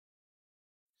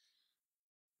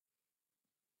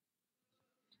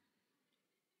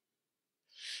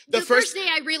The first day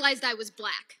I realized I was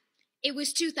black. It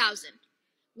was 2000.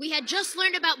 We had just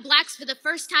learned about blacks for the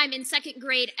first time in second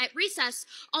grade. At recess,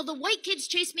 all the white kids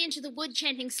chased me into the wood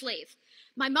chanting slave.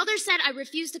 My mother said I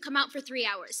refused to come out for 3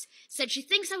 hours. Said she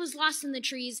thinks I was lost in the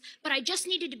trees, but I just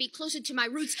needed to be closer to my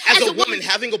roots. As a woman,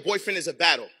 having a boyfriend is a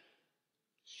battle.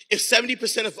 If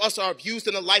 70% of us are abused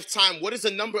in a lifetime, what is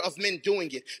the number of men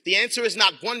doing it? The answer is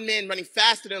not one man running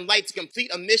faster than light to complete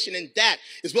a mission, and that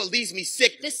is what leaves me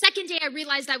sick. The second day I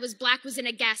realized I was black was in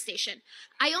a gas station.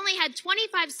 I only had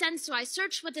 25 cents, so I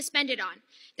searched what to spend it on.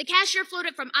 The cashier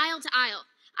floated from aisle to aisle,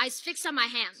 eyes fixed on my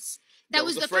hands. That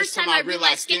was the first time I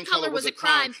realized skin color was a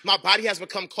crime. My body has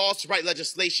become cause to write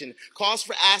legislation, cause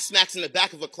for ass smacks in the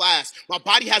back of a class. My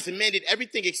body has demanded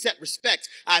everything except respect.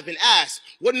 I've been asked,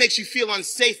 what makes you feel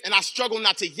unsafe? And I struggle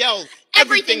not to yell.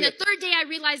 Everything. The third day I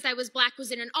realized I was black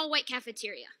was in an all-white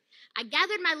cafeteria. I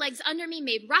gathered my legs under me,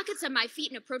 made rockets of my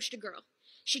feet, and approached a girl.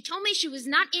 She told me she was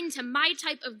not into my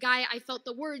type of guy. I felt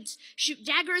the words shoot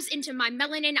daggers into my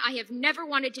melanin. I have never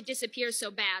wanted to disappear so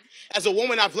bad. As a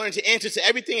woman, I've learned to answer to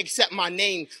everything except my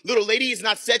name. Little lady is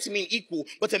not said to mean equal,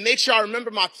 but to make sure I remember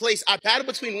my place, I battle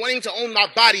between wanting to own my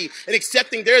body and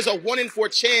accepting there is a 1 in 4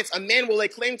 chance a man will lay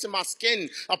claim to my skin,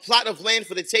 a plot of land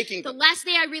for the taking. The last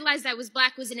day I realized I was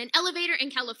black was in an elevator in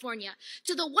California.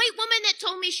 To the white woman that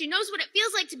told me she knows what it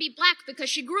feels like to be black because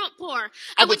she grew up poor,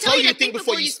 I would tell you to think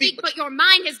before you speak, but your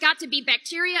mind has got to be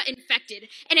bacteria infected,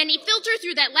 and any filter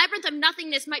through that labyrinth of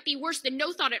nothingness might be worse than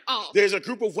no thought at all. There's a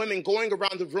group of women going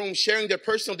around the room sharing their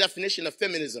personal definition of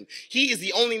feminism. He is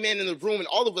the only man in the room, and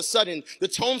all of a sudden, the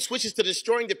tone switches to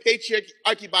destroying the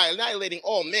patriarchy by annihilating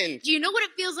all men. Do you know what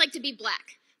it feels like to be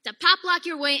black? To pop-lock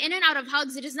your way in and out of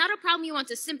hugs, it is not a problem you want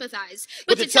to sympathize.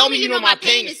 But to tell me you know my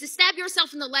pain is to stab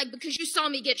yourself in the leg because you saw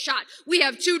me get shot. We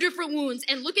have 2 different wounds,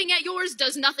 and looking at yours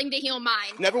does nothing to heal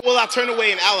mine. Never will I turn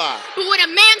away an ally. But when a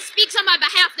man speaks on my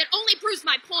behalf, that only proves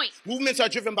my point. Movements are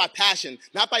driven by passion,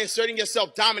 not by asserting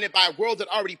yourself dominant by a world that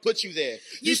already put you there.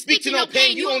 You speak to no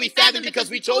pain, you only fathom because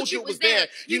we told you it was there.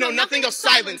 You know nothing of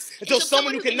silence until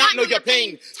someone who cannot know your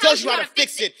pain tells you how to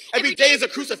fix it. Every day is a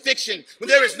crucifixion when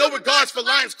there is no regards for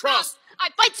lines crossed. I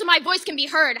fight so my voice can be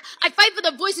heard. I fight for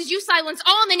the voices you silence,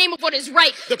 all in the name of what is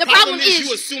right. The problem is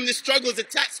you assume this struggle is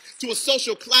attached to a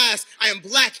social class. I am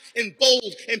black and bold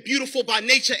and beautiful by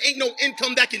nature. Ain't no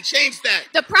income that can change that.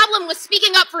 The problem with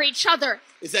speaking up for each other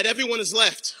is that everyone is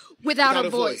left without a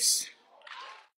voice.